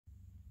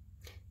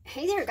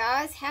Hey there,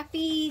 guys.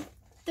 Happy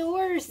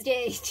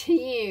Thursday to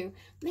you.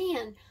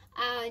 Man,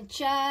 I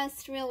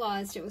just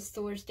realized it was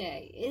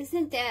Thursday.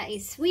 Isn't that a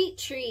sweet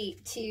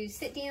treat to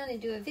sit down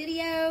and do a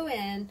video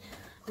and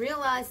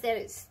realize that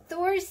it's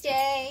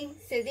Thursday?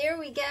 So there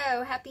we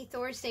go. Happy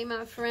Thursday,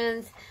 my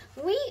friends.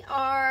 We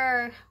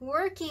are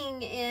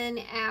working in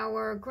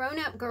our Grown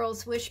Up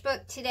Girls Wish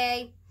Book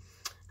today.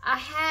 I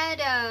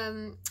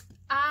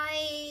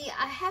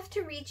have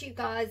to read you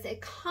guys a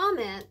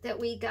comment that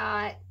we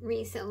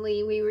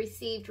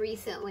received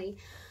recently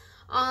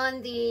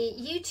on the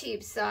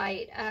YouTube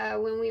site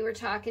when we were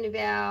talking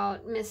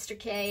about Mr.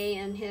 K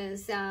and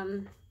his,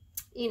 and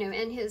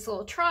his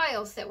little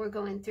trials that we're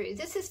going through.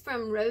 This is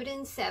from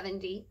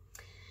Rodin70,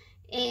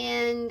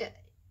 and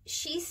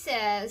she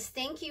says,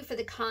 "Thank you for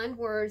the kind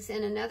words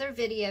in another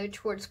video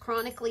towards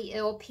chronically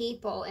ill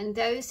people and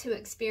those who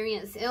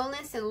experience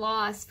illness and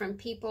loss from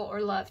people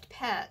or loved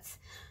pets.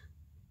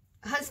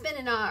 Husband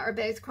and I are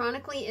both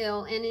chronically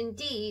ill, and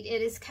indeed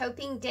it is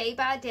coping day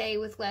by day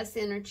with less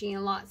energy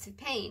and lots of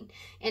pain,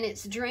 and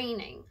it's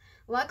draining.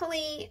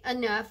 Luckily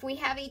enough, we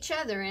have each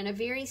other and a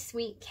very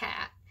sweet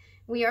cat.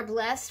 We are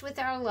blessed with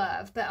our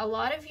love, but a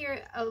lot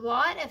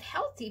of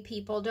healthy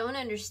people don't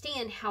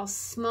understand how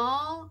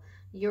small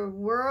your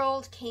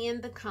world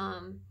can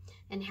become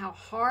and how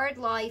hard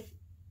life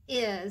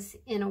is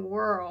in a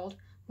world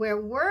where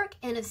work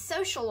and a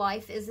social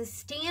life is a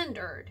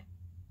standard."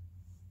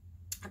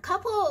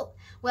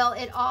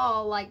 It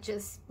all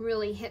just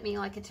really hit me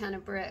like a ton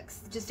of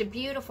bricks. Just a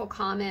beautiful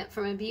comment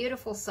from a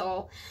beautiful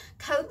soul.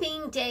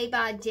 Coping day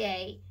by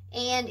day,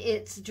 and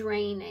it's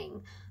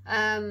draining.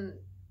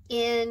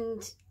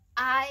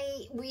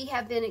 We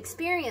have been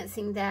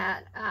experiencing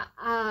that.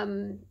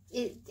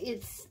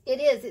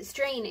 It's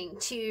draining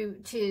to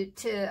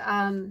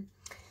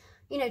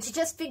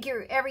just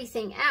figure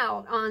everything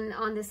out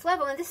on this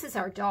level. And this is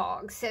our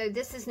dog, so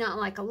this is not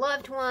like a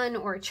loved one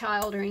or a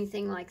child or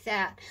anything like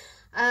that.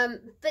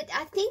 But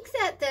I think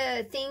that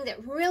the thing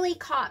that really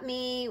caught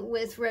me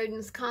with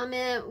Rodin's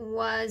comment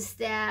was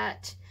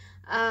that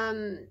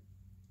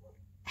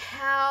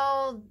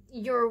how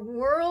your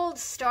world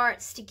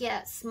starts to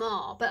get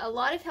small. But a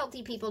lot of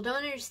healthy people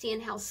don't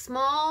understand how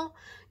small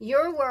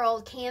your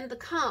world can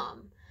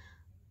become.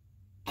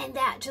 And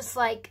that just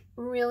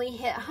really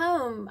hit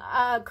home.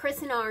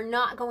 Chris and I are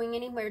not going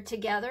anywhere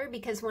together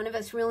because one of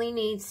us really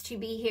needs to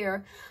be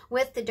here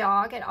with the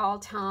dog at all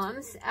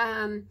times.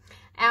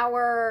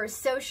 Our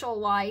social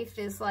life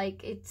is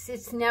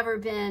it's never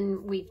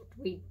been, we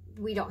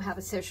don't have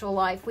a social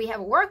life. We have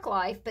a work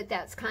life, but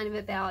that's kind of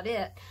about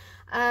it.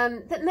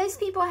 But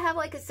most people have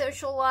a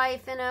social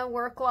life and a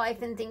work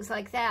life and things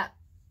like that.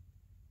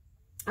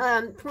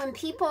 When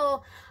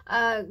people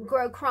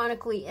grow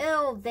chronically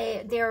ill,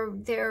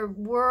 their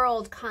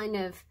world kind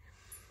of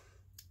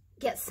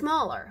gets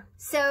smaller.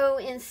 So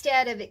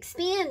instead of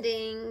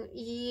expanding,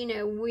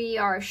 we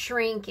are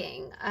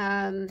shrinking.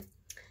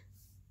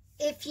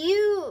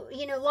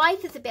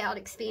 Life is about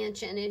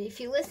expansion, and if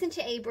you listen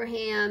to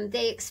Abraham,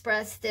 they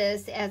express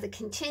this as a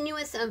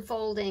continuous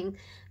unfolding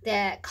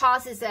that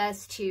causes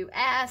us to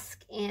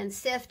ask and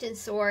sift and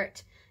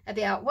sort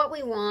about what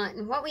we want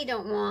and what we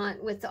don't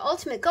want, with the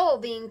ultimate goal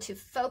being to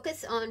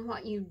focus on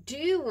what you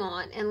do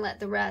want and let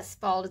the rest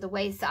fall to the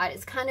wayside.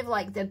 It's kind of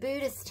like the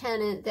Buddhist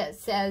tenet that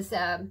says,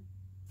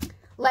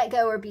 let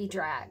go or be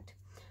dragged.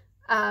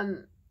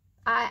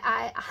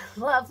 I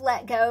love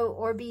let go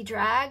or be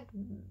dragged.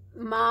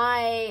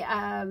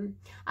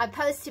 I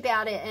post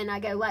about it and I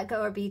go, let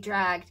go or be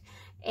dragged.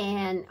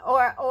 And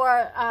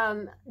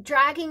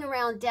dragging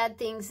around dead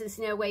things is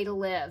no way to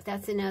live.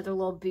 That's another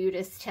little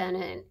Buddhist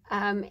tenet.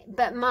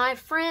 But my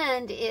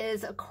friend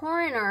is a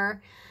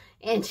coroner,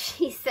 and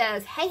she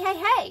says,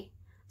 hey,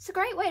 it's a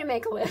great way to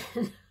make a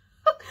living.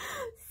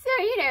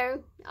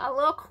 So, a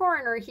little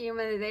coroner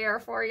humor there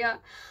for you.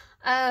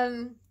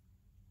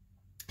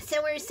 So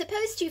we're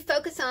supposed to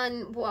focus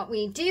on what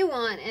we do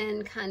want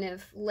and kind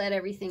of let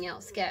everything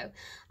else go.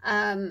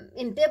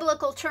 In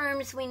biblical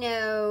terms, we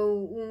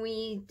know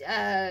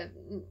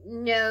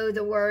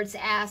the words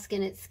ask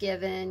and it's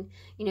given.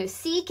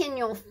 Seek and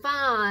you'll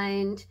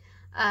find.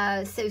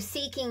 So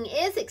seeking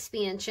is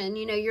expansion.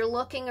 You're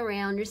looking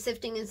around, you're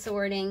sifting and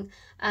sorting.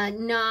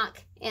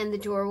 Knock and the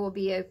door will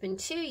be open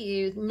to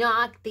you.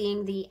 Knock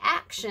being the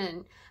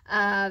action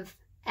of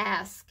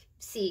ask,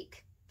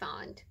 seek,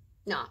 find,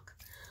 knock.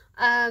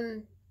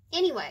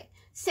 Anyway,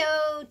 so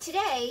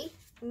today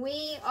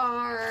we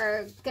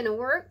are going to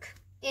work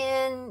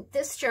in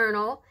this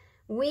journal.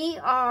 We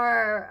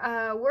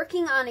are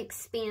working on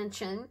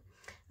expansion.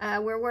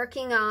 We're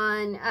working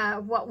on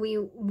what we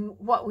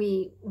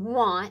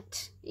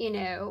want,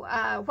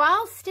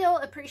 while still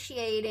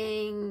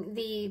appreciating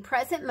the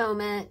present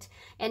moment.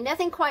 And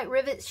nothing quite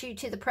rivets you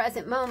to the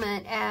present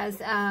moment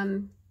as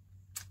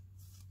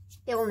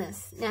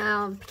illness.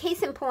 Now,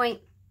 case in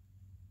point,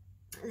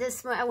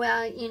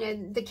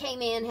 the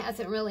K-Man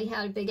hasn't really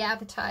had a big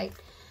appetite,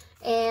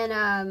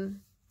 and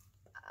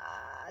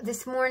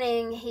this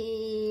morning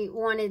he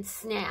wanted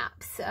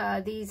snaps.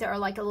 These are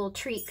like a little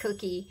treat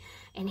cookie,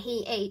 and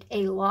he ate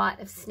a lot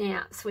of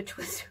snaps, which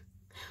was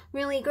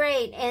really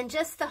great. And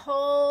just the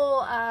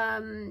whole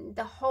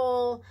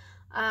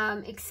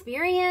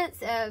experience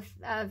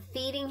of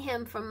feeding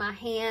him from my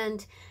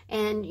hand,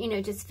 and you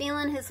know, just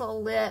feeling his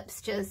little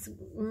lips just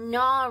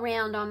gnaw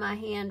around on my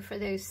hand for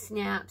those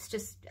snaps,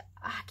 just,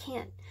 I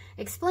can't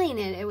explain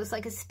it. It was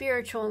like a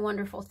spiritual,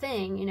 wonderful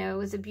thing. You know, it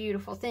was a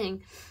beautiful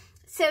thing.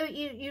 So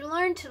you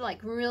learn to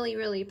like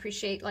really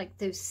appreciate like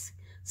those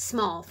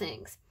small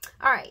things.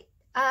 All right,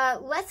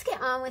 let's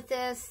get on with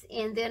this,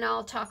 and then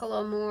I'll talk a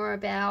little more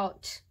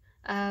about,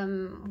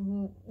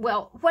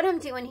 well, what I'm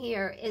doing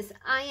here is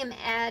I am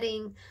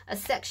adding a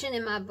section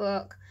in my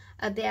book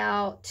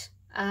about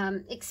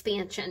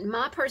expansion,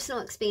 my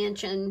personal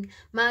expansion.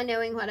 My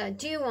knowing what I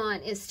do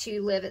want is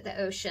to live at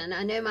the ocean.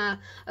 I know my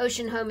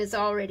ocean home is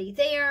already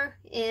there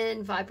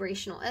in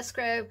Vibrational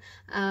Escrow.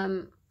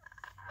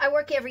 I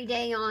work every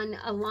day on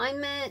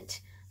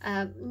alignment,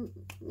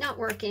 not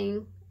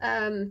working,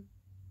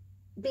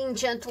 being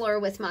gentler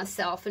with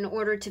myself in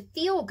order to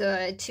feel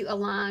good, to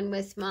align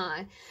with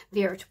my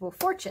veritable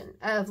fortune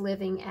of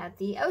living at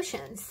the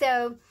ocean.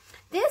 So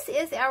this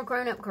is our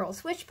Grown Up Girl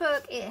Switch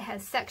book. It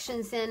has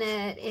sections in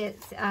it.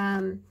 It's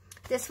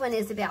this one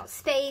is about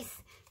space.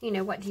 You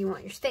know, what do you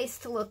want your space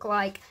to look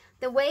like?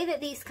 The way that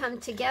these come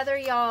together,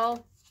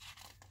 y'all,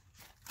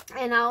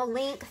 and I'll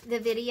link the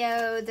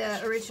video,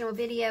 the original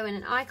video in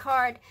an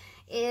iCard,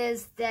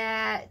 is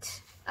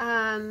that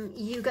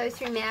you go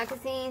through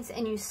magazines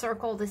and you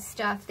circle the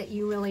stuff that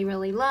you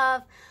really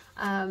love.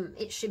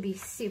 It should be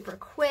super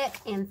quick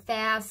and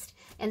fast,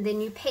 and then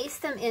you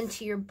paste them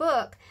into your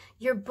book.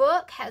 Your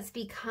book has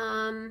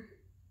become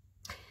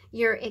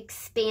your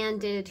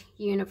expanded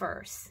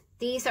universe.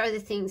 These are the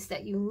things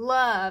that you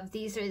love.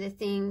 These are the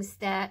things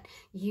that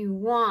you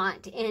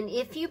want. And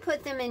if you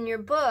put them in your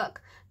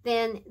book,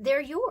 then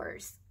they're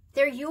yours.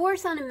 They're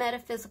yours on a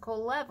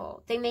metaphysical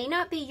level. They may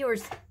not be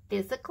yours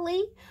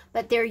physically,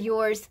 but they're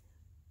yours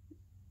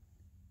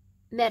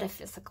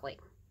metaphysically.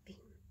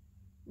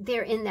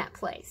 They're in that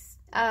place.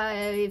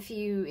 If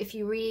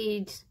you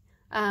read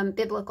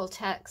biblical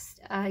text,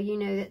 you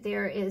know that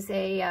there is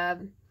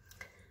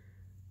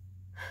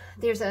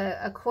there's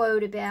a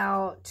quote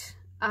about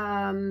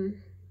that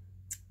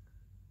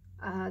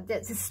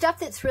the stuff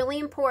that's really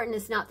important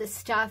is not the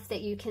stuff that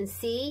you can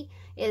see,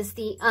 is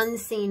the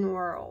unseen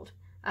world.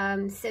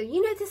 So,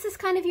 you know, this is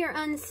kind of your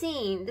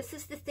unseen. This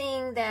is the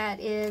thing that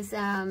is,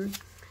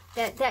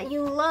 that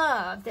you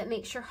love, that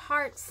makes your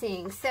heart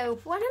sing. So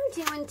what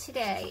I'm doing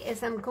today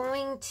is I'm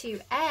going to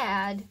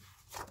add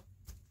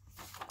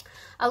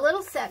a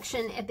little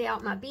section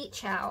about my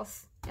beach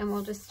house, and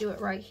we'll just do it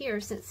right here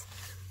since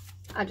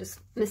I just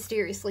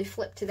mysteriously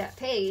flipped to that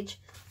page.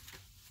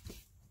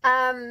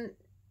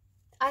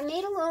 I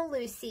made a little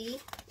Lucy,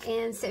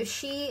 and so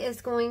she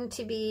is going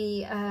to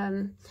be,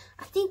 I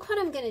think what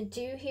I'm going to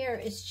do here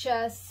is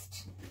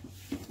just,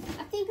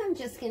 I think I'm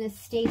just going to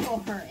staple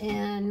her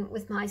in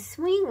with my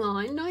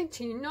Swingline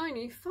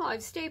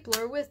 1995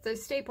 stapler with the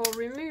staple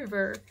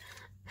remover.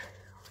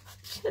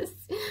 Just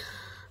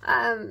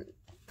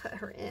put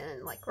her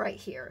in like right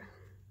here.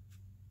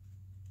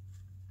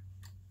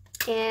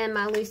 And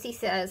my Lucy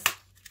says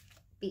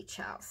beach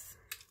house.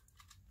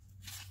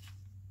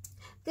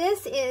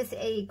 This is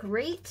a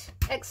great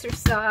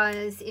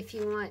exercise if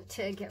you want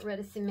to get rid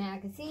of some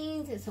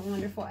magazines. It's a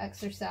wonderful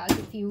exercise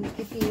if you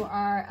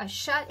are a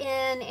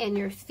shut-in and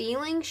you're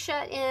feeling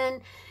shut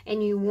in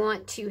and you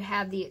want to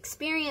have the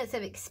experience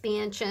of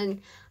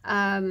expansion.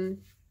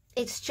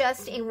 It's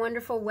just a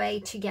wonderful way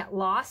to get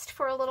lost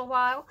for a little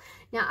while.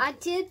 Now, I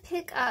did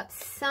pick up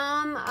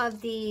some of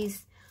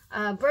these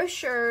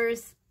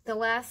brochures the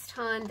last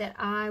time that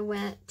I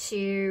went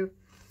to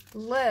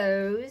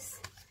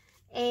Lowe's.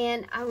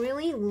 And I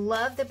really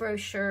love the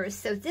brochures.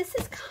 So this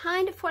is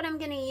kind of what I'm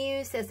going to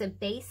use as a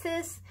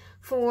basis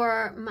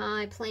for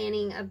my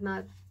planning of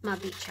my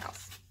beach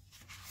house.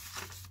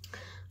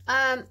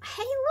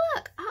 Hey,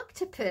 look,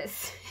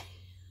 octopus.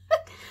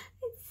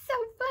 It's so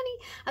funny.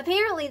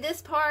 Apparently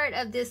this part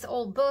of this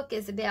old book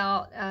is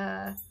about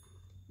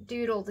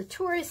Doodle the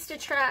tourist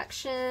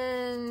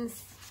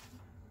attractions.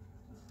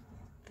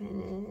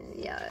 And,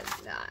 yeah,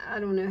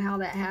 I don't know how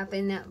that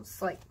happened. That was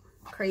like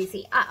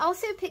crazy. I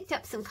also picked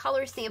up some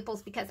color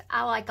samples because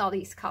I like all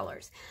these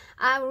colors.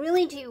 I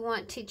really do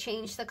want to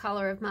change the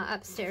color of my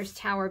upstairs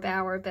tower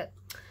bower, but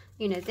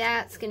you know,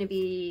 that's going to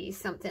be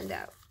something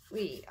that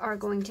we are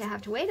going to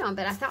have to wait on.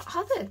 But I thought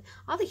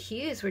all the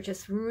hues were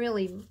just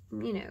really,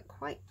 you know,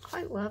 quite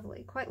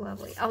lovely, quite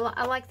lovely. I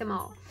like them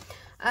all.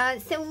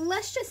 So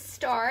let's just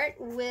start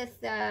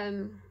with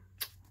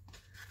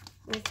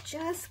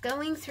just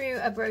going through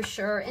a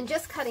brochure and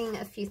just cutting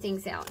a few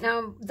things out.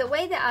 Now, the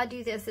way that I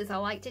do this is I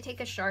like to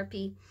take a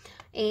Sharpie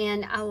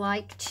and I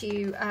like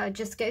to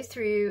just go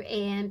through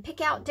and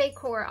pick out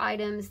decor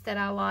items that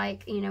I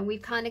like. You know,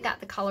 we've kind of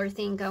got the color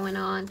thing going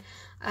on.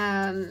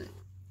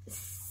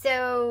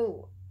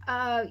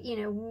 You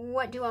know,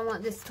 what do I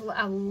want this to look?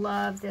 I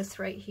love this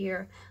right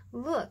here.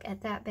 Look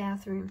at that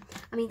bathroom.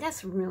 I mean,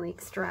 that's a really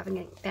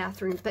extravagant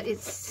bathroom, but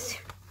it's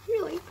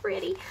really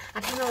pretty.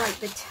 I kind of like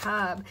the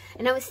tub.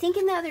 And I was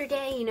thinking the other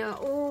day, you know,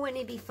 oh, wouldn't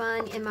it be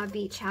fun in my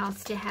beach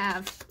house to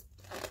have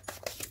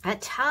a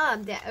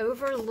tub that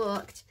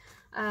overlooked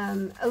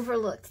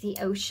the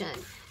ocean,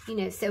 you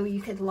know, so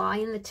you could lie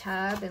in the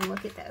tub and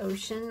look at the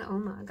ocean. Oh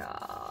my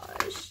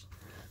gosh,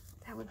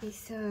 that would be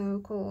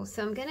so cool.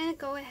 So I'm gonna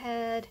go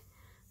ahead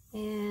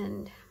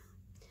and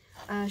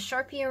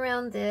Sharpie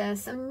around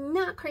this. I'm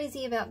not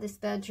crazy about this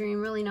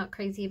bedroom, really not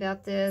crazy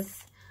about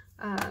this.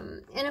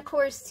 And of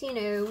course, you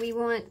know, we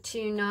want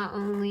to not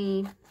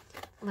only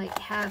like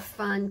have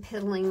fun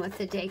piddling with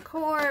the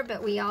decor,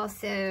 but we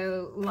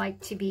also like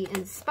to be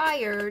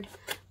inspired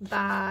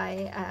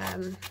by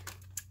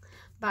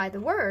the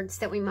words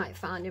that we might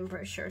find in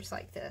brochures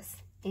like this.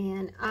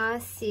 And I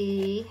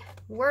see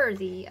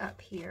worthy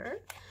up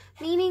here,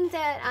 meaning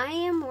that I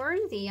am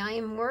worthy. I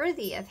am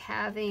worthy of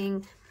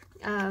having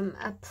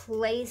a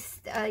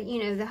place,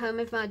 you know, the home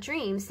of my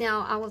dreams.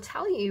 Now, I will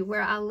tell you,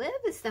 where I live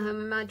is the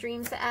home of my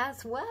dreams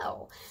as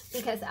well,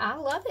 because I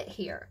love it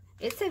here.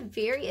 It's a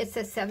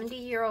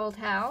 70-year-old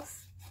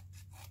house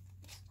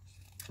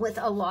with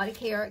a lot of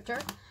character,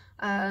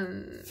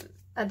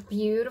 a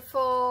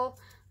beautiful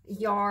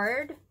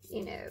yard.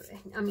 You know,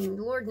 I mean,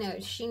 Lord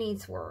knows she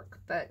needs work,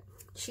 but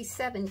she's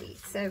 70,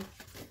 so,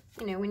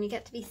 you know, when you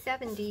get to be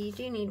 70, you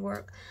do need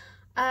work.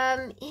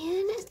 In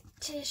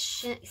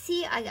addition,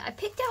 see, I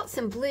picked out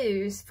some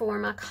blues for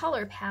my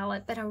color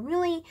palette, but I'm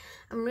really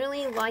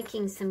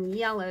liking some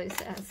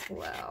yellows as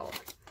well.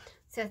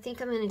 So I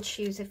think I'm going to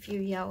choose a few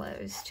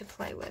yellows to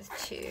play with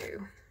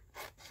too.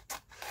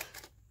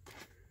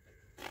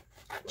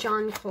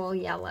 Jonquil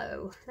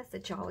yellow. That's a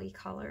jolly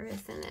color,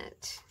 isn't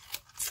it?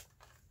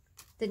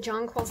 The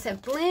jonquils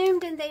have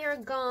bloomed and they are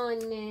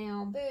gone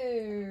now.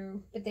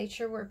 Boo. But they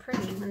sure were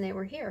pretty when they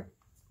were here.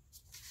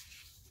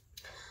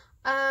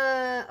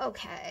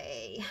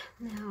 Okay.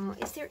 Now,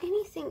 is there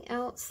anything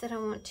else that I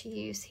want to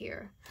use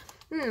here?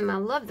 I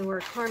love the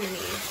word harmony,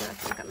 so I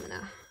think I'm going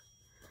to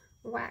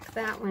whack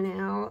that one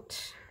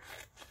out.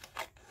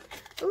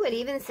 Oh, it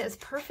even says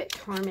perfect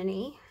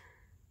harmony.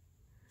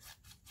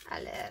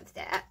 I love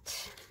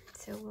that.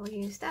 So we'll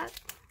use that.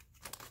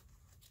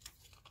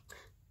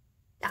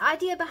 The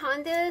idea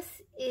behind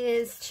this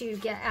is to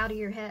get out of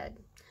your head.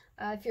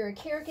 If you're a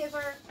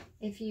caregiver,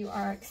 if you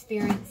are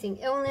experiencing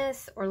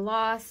illness or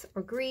loss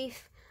or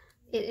grief,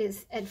 it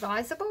is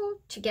advisable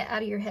to get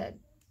out of your head.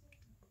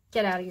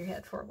 Get out of your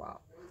head for a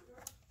while.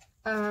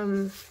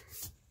 All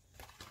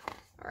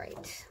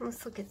right,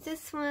 let's look at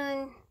this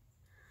one.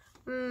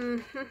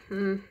 I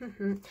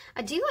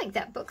do like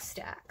that book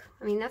stack.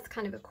 I mean, that's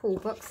kind of a cool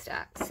book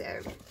stack,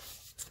 so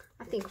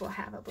I think we'll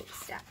have a book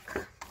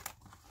stack.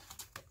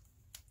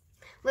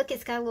 Look,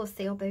 it's got a little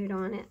sailboat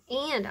on it,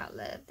 and I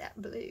love that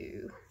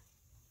blue.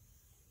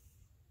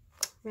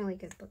 Really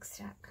good book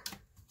stack.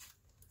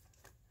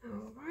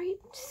 All right,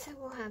 so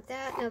we'll have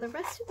that. Now, the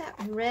rest of that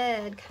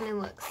red kind of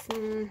looks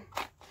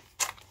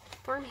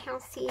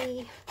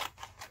farmhousey.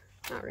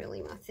 Not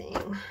really my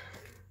thing.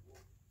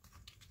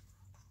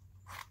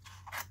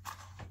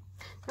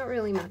 Not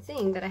really my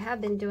thing, but I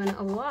have been doing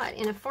a lot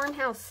in a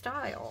farmhouse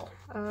style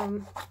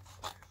from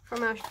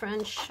our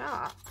friend's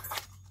shop,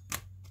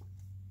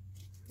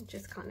 which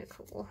is kind of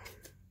cool.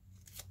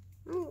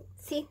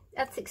 See,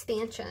 that's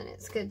expansion.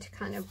 It's good to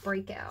kind of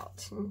break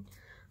out. And,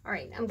 all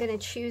right, I'm going to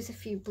choose a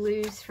few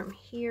blues from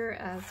here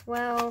as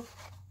well.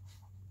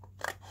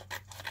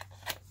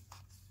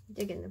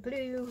 Digging the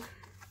blue.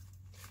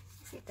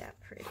 Isn't that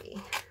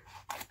pretty?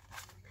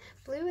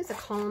 Blue is a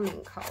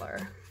calming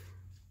color.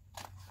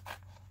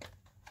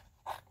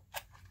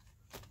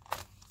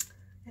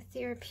 A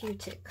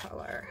therapeutic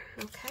color.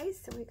 Okay,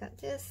 so we got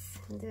this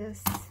and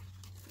this.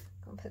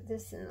 I'll put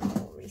this in the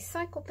little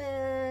recycle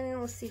bin.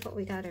 We'll see what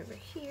we got over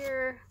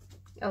here.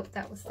 Oh,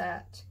 that was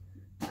that.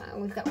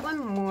 We've got one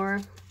more.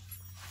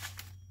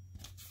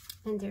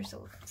 And there's a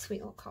sweet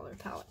little color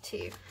palette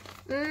too.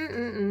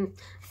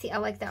 See, I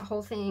like that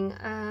whole thing.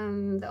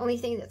 The only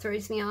thing that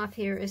throws me off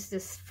here is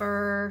this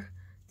fur,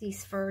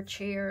 these fur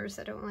chairs.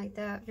 I don't like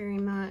that very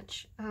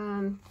much.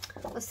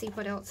 Let's see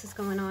what else is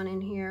going on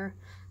in here.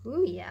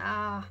 Ooh,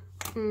 yeah.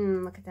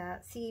 Look at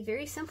that. See,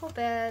 very simple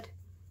bed.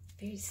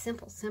 Very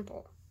simple.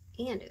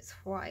 And it's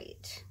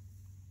white.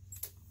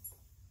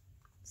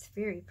 It's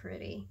very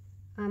pretty.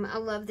 I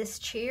love this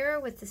chair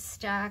with the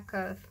stack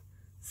of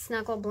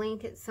snuggle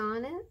blankets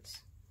on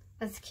it.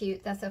 That's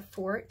cute. That's a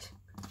fort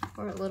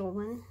or a little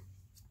one.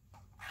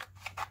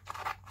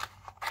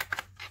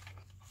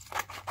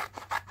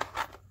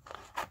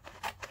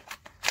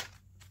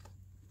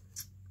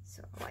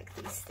 So I like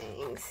these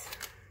things.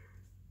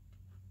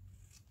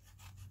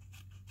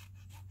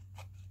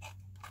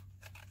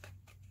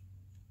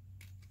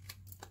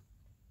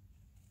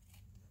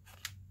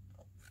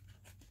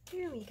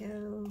 There we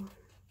go.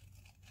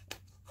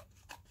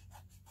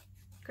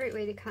 Great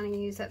way to kind of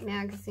use up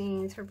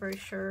magazines or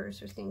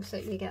brochures or things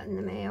that you get in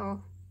the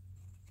mail.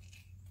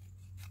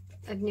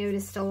 I've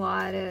noticed a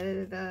lot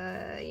of,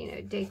 you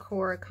know,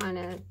 decor, kind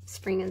of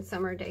spring and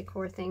summer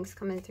decor things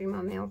coming through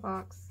my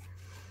mailbox.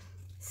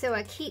 So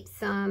I keep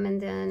some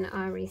and then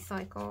I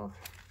recycle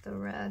the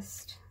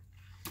rest.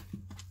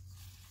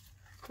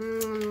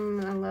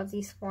 I love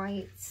these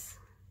whites.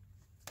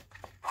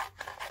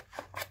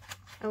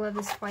 I love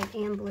this white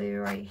and blue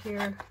right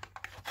here.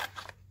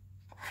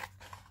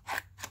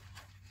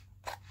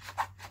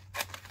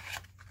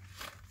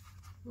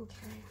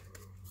 Okay,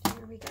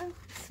 there we go.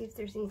 Let's see if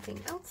there's anything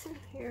else in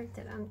here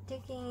that I'm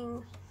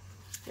digging.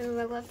 Oh,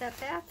 I love that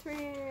bathroom.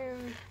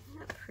 Isn't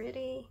that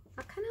pretty?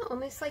 I kind of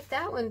almost like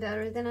that one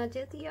better than I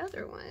did the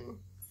other one.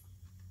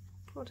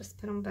 We'll just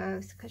put them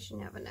both because you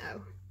never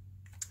know.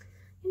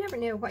 You never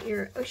know what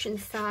your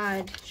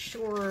oceanside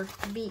shore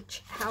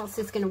beach house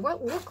is going to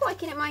look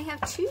like, and it might have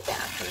 2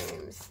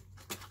 bathrooms,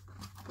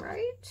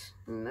 right?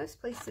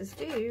 Most places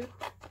do.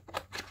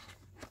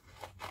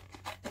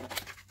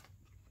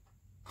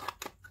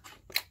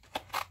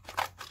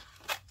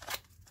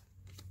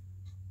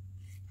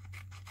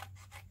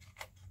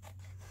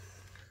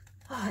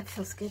 Oh, it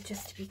feels good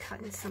just to be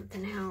cutting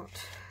something out.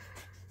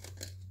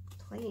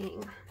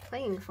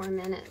 Playing for a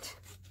minute.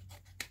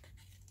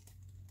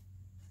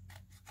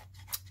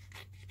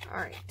 All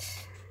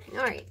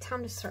right,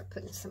 time to start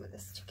putting some of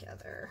this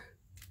together.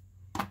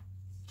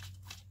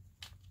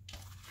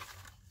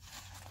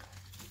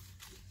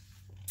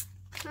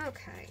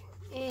 Okay,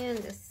 and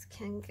this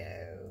can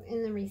go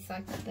in the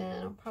recycle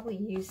bin. I'll probably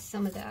use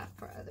some of that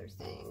for other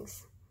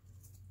things.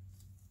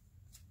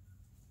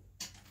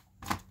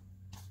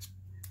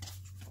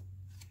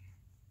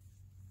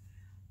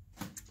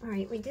 All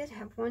right, we did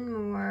have one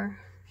more.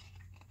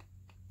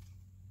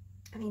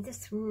 I mean,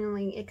 this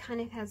really, it kind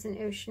of has an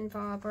ocean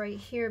vibe right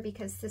here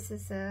because this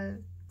is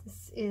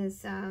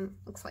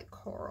looks like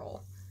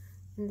coral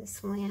in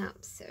this lamp,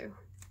 so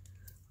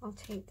I'll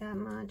take that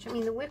much. I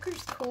mean, the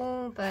wicker's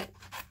cool, but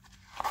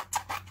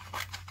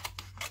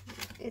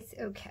it's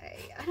okay.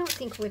 I don't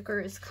think wicker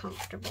is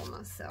comfortable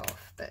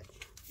myself, but,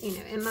 you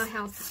know, in my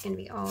house, it's going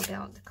to be all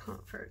about the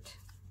comfort.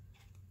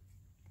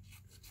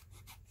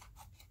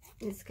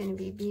 It's going to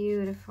be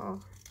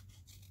beautiful.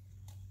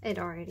 It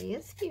already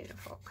is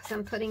beautiful because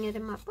I'm putting it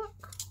in my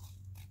book.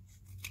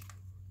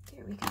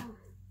 There we go.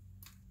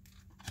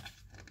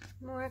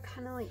 More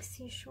kind of like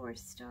seashore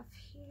stuff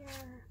here.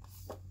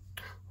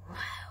 Wow,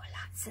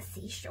 lots of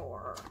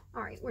seashore.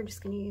 All right, we're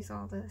just going to use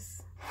all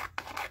this.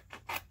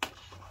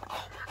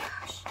 Oh my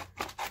gosh.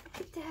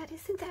 Look at that.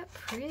 Isn't that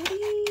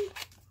pretty?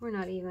 We're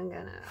not even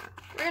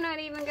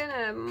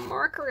gonna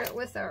marker it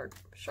with our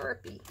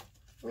Sharpie.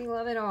 We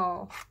love it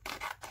all.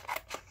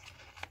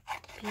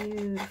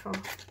 Beautiful.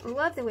 I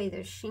love the way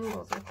those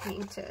shingles are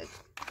painted.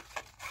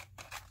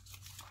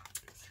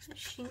 There's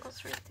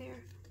shingles right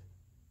there.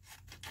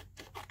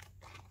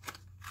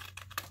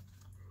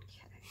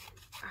 Okay.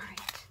 All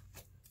right.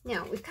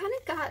 Now we've kind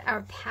of got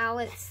our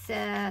palette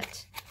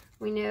set.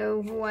 We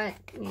know what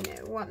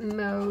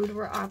mode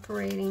we're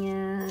operating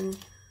in.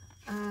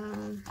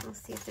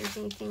 Let's see if there's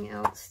anything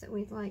else that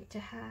we'd like to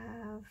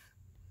have.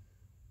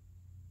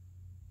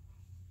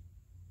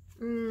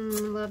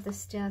 Love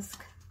this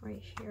desk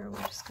right here.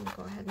 We're just going to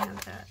go ahead and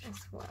have that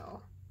as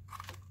well.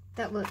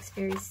 That looks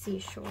very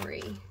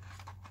seashore-y.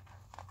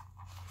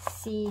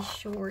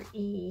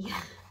 Seashore-y.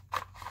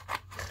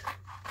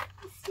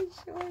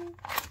 Seashore.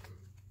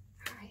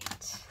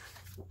 Alright.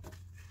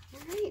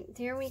 Alright,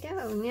 there we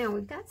go. Now,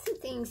 we've got some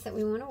things that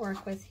we want to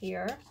work with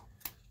here.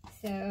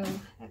 So,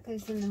 that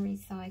goes in the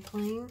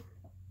recycling.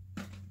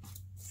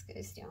 This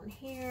goes down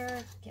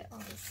here. Get all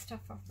this stuff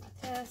off my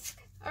desk.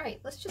 All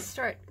right, let's just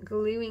start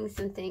gluing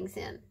some things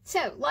in.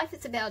 So, life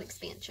is about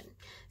expansion.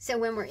 So,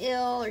 when we're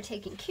ill or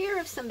taking care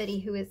of somebody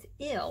who is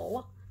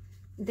ill,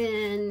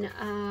 then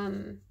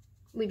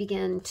we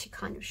begin to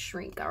kind of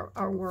shrink.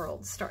 Our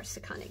world starts to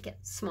kind of get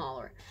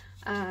smaller.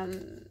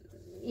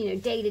 You know,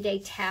 day-to-day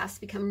tasks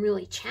become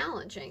really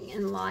challenging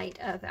in light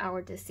of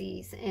our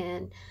disease.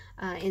 And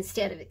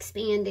instead of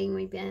expanding,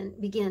 we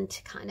begin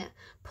to kind of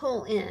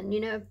pull in, you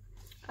know.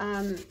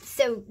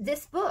 So,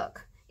 this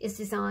book is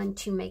designed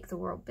to make the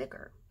world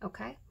bigger,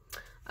 okay?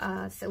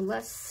 So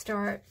let's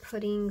start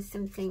putting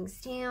some things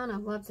down. I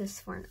love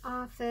this for an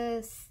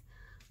office.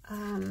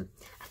 I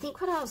think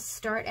what I'll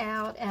start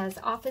out as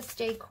office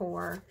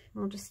decor,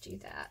 we'll just do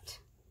that.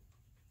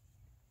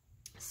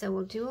 So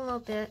we'll do a little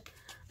bit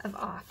of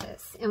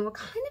office, and we'll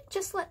kind of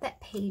just let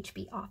that page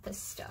be office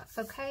stuff,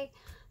 okay?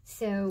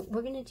 So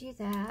we're gonna do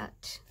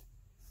that.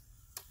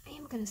 I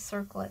am gonna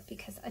circle it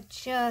because I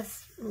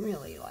just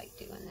really like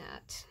doing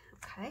that,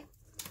 okay?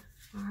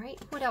 All right,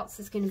 what else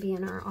is going to be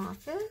in our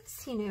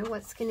office? You know,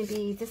 what's going to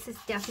be, this is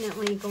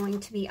definitely going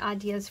to be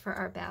ideas for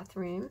our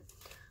bathroom.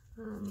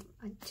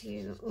 I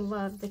do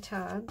love the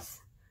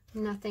tubs.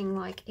 Nothing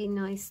like a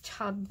nice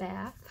tub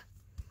bath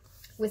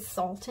with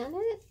salt in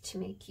it to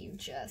make you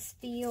just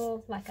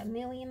feel like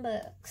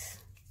 $1,000,000.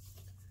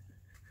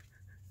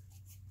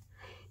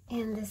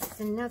 And this is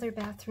another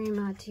bathroom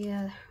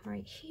idea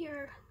right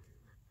here.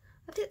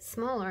 A bit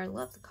smaller. I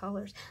love the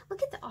colors.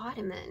 Look at the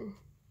ottoman.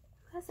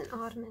 Who has an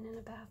ottoman in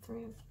a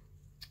bathroom?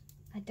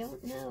 I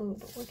don't know,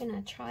 but we're going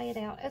to try it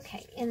out.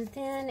 Okay, and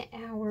then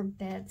our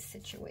bed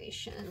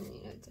situation.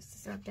 You know, this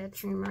is our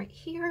bedroom right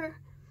here.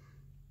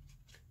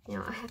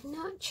 Now, I have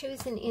not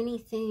chosen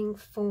anything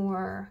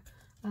for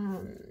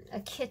a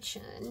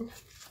kitchen.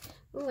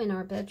 Ooh, in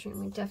our bedroom,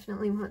 we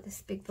definitely want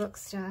this big book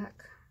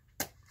stack.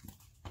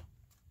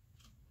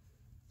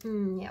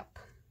 Yep.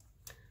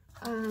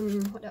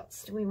 What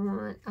else do we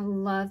want? I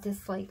love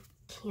this, like,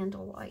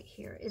 candlelight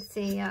here. It's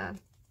a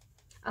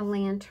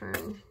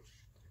lantern.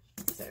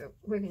 So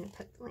we're going to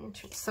put the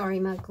lantern. Sorry,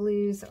 my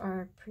glues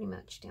are pretty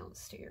much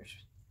downstairs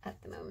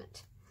at the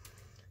moment.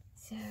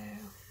 So,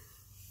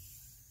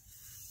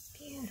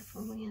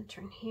 beautiful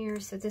lantern here.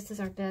 So this is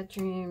our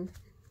bedroom.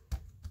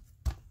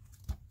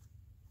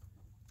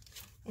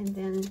 And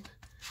then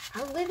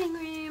our living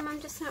room,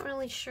 I'm just not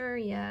really sure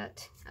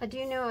yet. I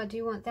do know I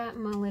do want that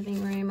in my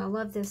living room. I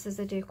love this as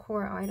a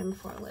decor item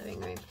for a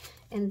living room.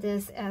 And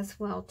this as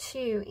well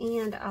too.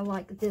 And I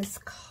like this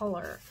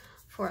color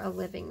for a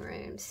living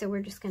room. So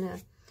we're just going to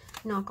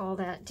knock all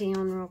that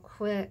down real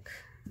quick.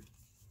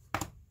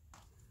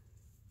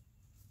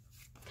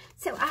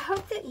 So I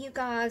hope that you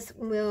guys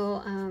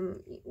will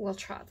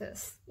try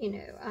this. You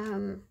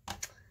know,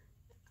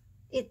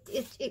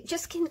 it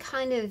just can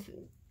kind of,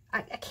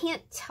 I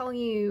can't tell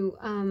you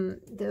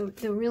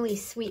the really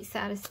sweet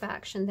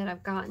satisfaction that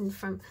I've gotten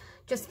from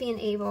just being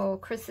able,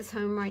 Chris is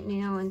home right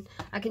now and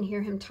I can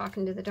hear him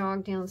talking to the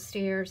dog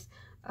downstairs.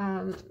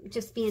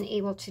 Just being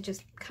able to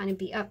just kind of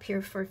be up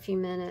here for a few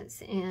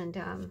minutes and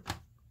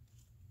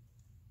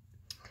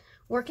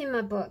working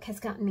my book has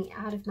gotten me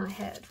out of my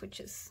head, which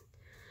is,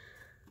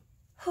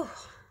 whew,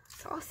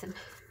 it's awesome.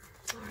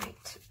 All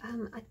right,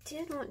 I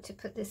did want to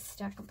put this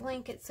stack of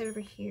blankets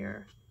over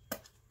here.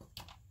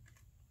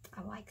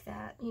 I like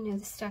that, you know,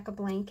 the stack of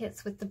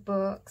blankets with the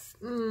books.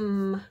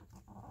 All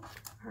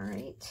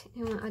right,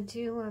 and I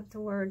do love the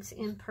words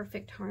in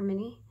perfect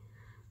harmony,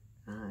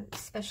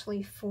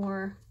 especially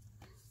for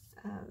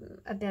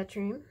a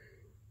bedroom.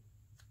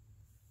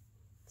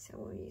 So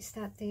we'll use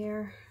that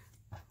there.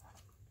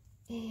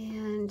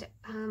 And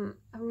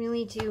I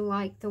really do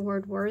like the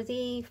word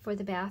worthy for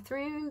the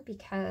bathroom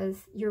because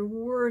you're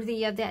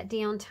worthy of that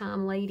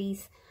downtime,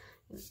 ladies,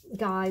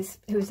 guys,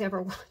 who's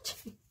ever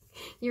watching.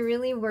 You're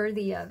really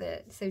worthy of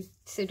it.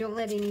 So don't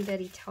let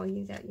anybody tell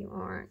you that you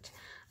aren't.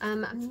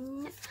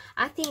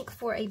 I think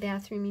for a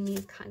bathroom you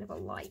need kind of a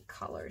light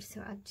color.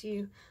 So I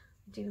do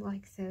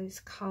like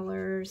those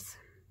colors.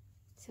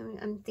 So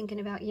I'm thinking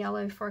about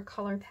yellow for a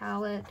color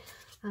palette.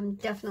 I'm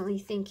definitely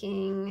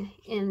thinking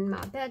in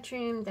my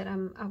bedroom that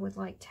I would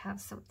like to have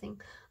something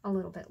a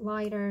little bit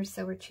lighter.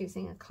 So we're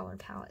choosing a color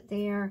palette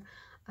there.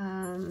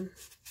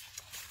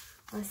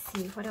 Let's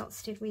see, what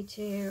else did we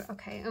do?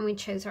 Okay, and we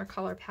chose our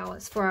color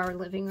palettes for our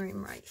living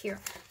room right here.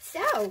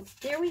 So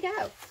there we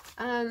go.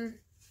 I'm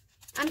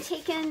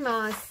taking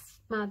my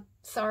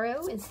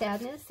sorrow and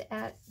sadness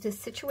at this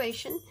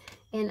situation,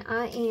 and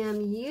I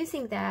am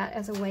using that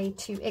as a way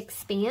to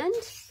expand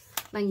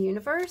my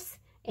universe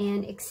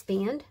and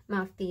expand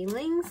my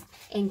feelings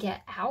and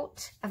get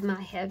out of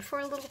my head for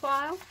a little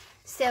while.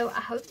 So I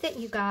hope that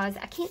you guys,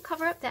 I can't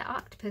cover up that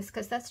octopus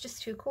because that's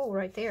just too cool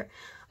right there.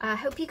 I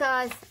hope you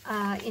guys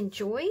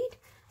enjoyed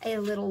a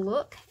little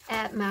look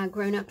at my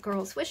Grown Up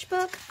Girls Wish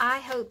Book. I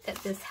hope that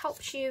this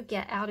helps you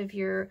get out of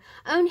your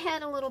own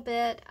head a little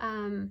bit.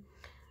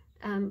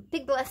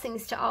 Big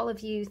blessings to all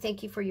of you.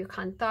 Thank you for your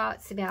kind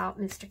thoughts about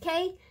Mr.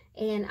 K,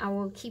 and I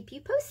will keep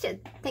you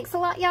posted. Thanks a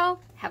lot,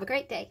 y'all. Have a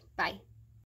great day. Bye.